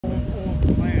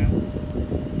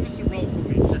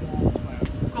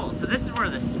is where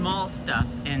the small stuff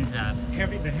ends up.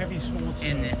 The heavy small stuff.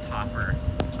 In this hopper.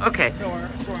 Okay. So our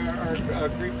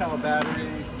 3-pallet battery,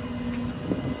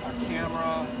 our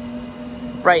camera.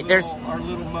 Right, our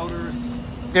little motors.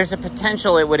 There's a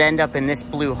potential it would end up in this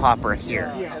blue hopper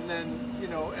here. Yeah. And then, you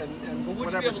know, and But would you be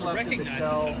whatever's able to left in the recognize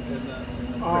shell. it,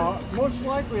 In the most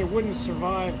likely it wouldn't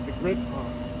survive the grid pump.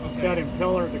 Okay. That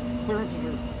impeller, the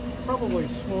clearances are probably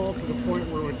small to the point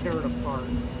where it would tear it apart.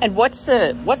 And what's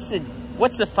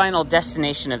the final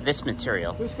destination of this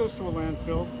material? This goes to a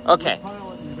landfill. Okay. We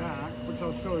pile it in back, which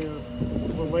I'll show you a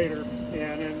little later.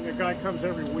 And then the guy comes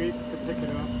every week to pick it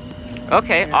up.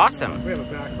 Okay, And, awesome. We have a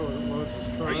backhoe that loads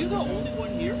his truck. Are you the only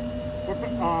one here?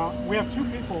 We have 2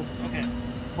 people. Okay.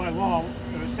 By law,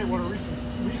 State Water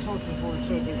Resources Board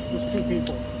said there's just 2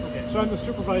 people. Okay. So I'm the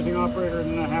supervising operator,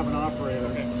 and then I have an operator.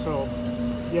 Okay. So,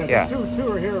 yeah, Yeah. there's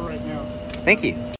two are here right now. Thank you.